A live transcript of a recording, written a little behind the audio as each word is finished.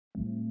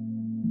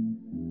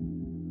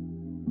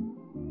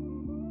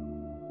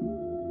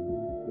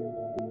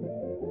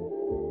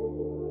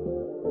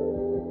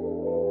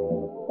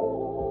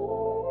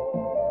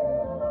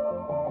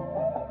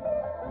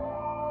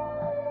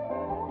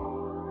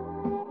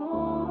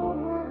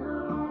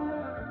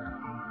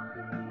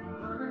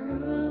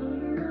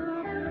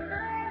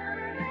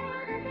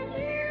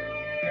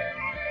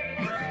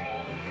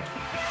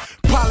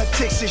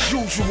business as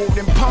usual.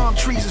 Them palm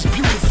trees is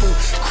beautiful.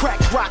 Crack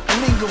rock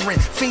lingering,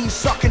 fiends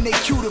sucking their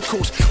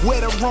cuticles.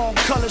 Wear the wrong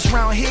colors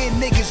round here,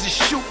 niggas is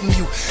shooting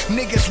you.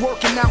 Niggas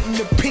working out in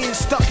the pen,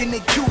 stuck in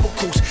their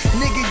cubicles.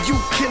 Nigga, you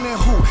killing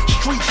who?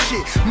 Street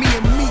shit, me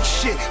and me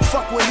shit.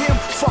 Fuck with him,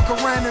 fuck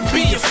around and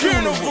be your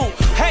funeral.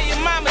 Hey, your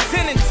mama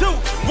 10 and 2.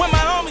 When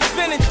my homies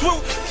spinning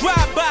through,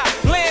 drive by,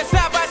 laying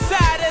side by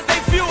side as they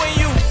viewing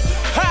you.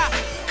 Ha,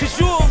 cause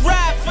you a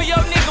ride for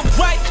your nigga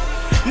right.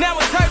 Now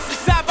it's Hearst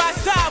side by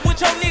side with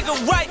your nigga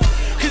right.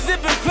 Cause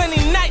it been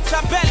plenty nights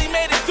I barely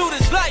made it through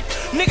this life.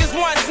 Niggas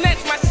wanna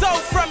snatch my soul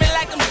from it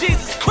like I'm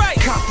Jesus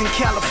Christ. Compton,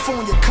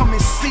 California, come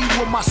and see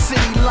what my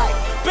city like.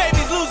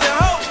 Babies losing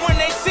hope when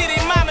they see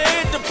their mama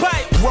hit the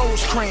pipe.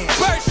 Rosecrans,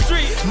 First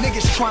Street,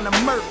 niggas tryna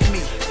murk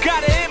me.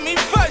 gotta hit me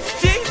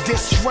first, G.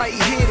 This right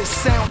here, the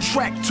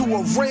soundtrack to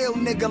a real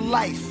nigga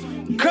life.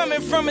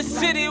 Coming from a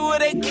city where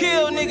they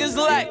kill niggas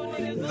like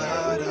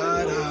La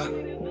da da,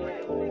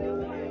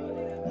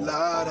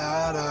 la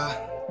da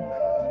da.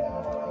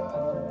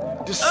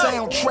 The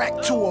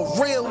soundtrack to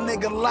a real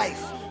nigga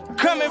life.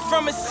 Coming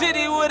from a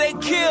city where they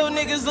kill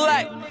niggas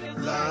like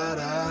La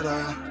da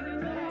da,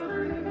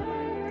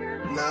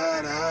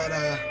 la da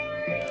da.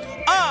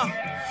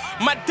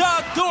 My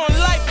dog doing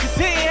life cause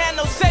he ain't had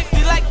no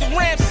safety like the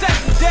Rams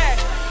second dad.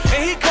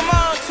 And he come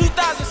on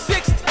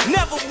 2006,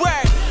 never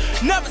worried,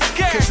 never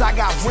scared. Cause I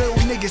got real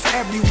niggas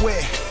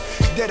everywhere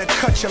that'll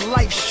cut your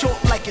life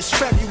short like it's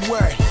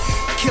February.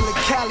 Killer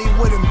Cali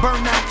with them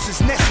burnouts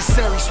is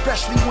necessary,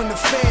 especially when the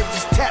feds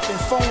is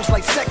tapping phones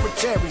like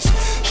secretaries.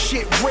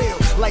 Shit real,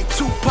 like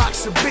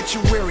Tupac's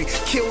obituary.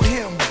 Killed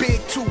him, big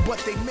too, but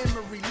they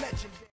memory legendary.